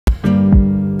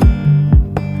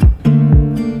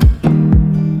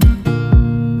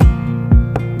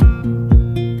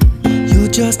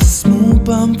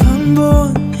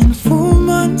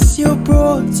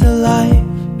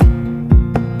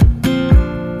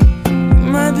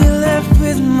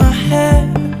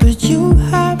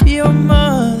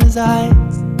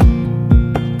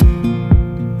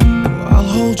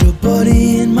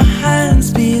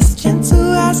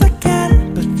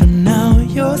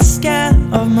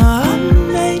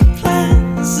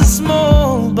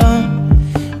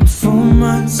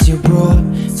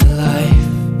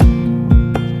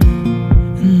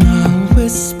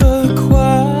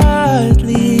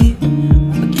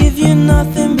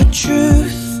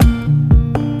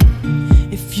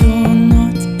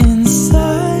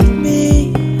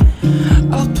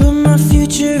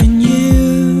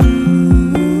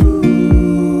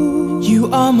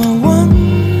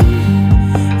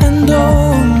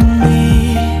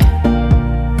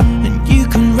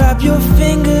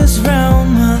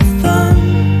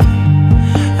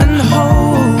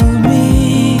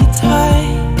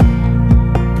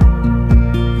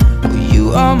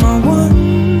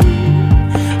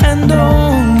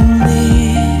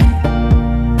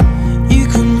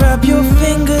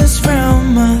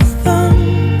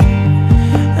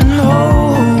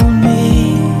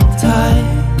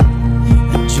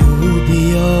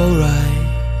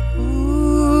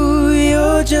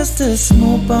just a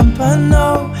small bump. I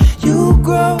know you'll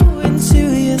grow into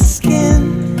your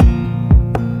skin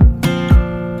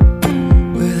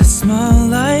with a smile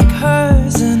like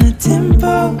hers and a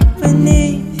dimple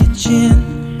beneath your chin.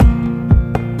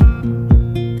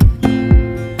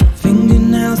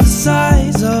 Fingernails the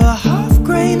size of a half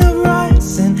grain of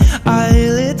rice, and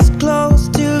eyelids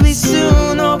closed to be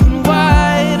soon open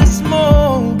wide. A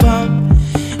small bump,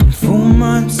 in 4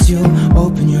 months you'll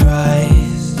open your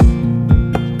eyes,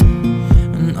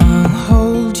 and I'll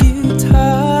hold you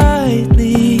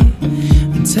tightly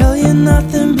and tell you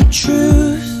nothing but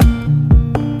truth.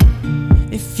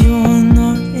 If you're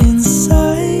not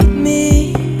inside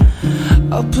me,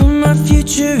 I'll put my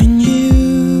future in you.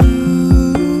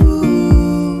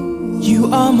 You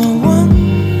are my one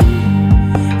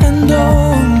and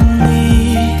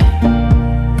only,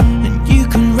 and you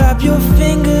can wrap your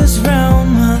fingers round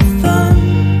my thumb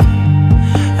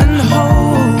and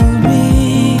hold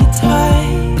me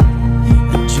tight,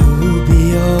 and you'll be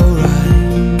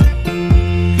alright.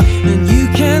 And you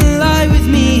can lie with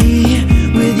me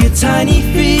with your tiny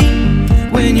feet.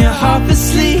 When you're half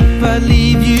asleep, I'd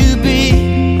leave you be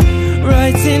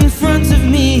right in front of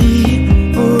me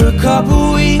for a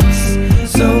couple weeks,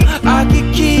 so I could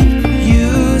keep you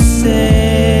safe.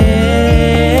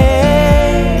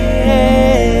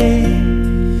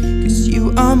 'Cause you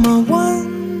are my one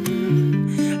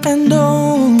and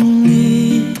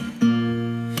only.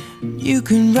 You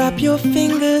can wrap your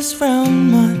fingers round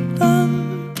my thumb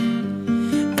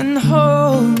and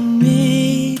hold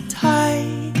me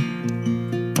tight.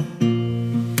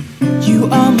 You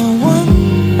are my one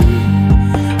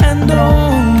and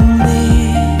only.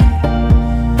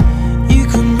 You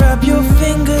can wrap your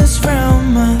fingers round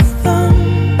my thumb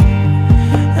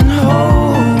and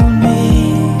hold me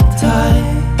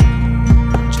tight.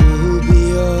 You'll be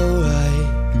alright.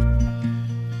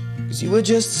 'Cause you were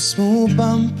just a small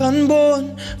bump, unborn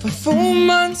for 4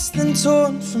 months, then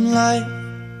torn from life.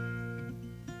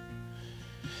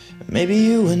 Maybe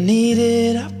you were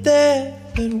needed up there,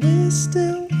 but we're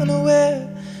still unaware.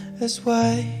 That's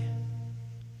why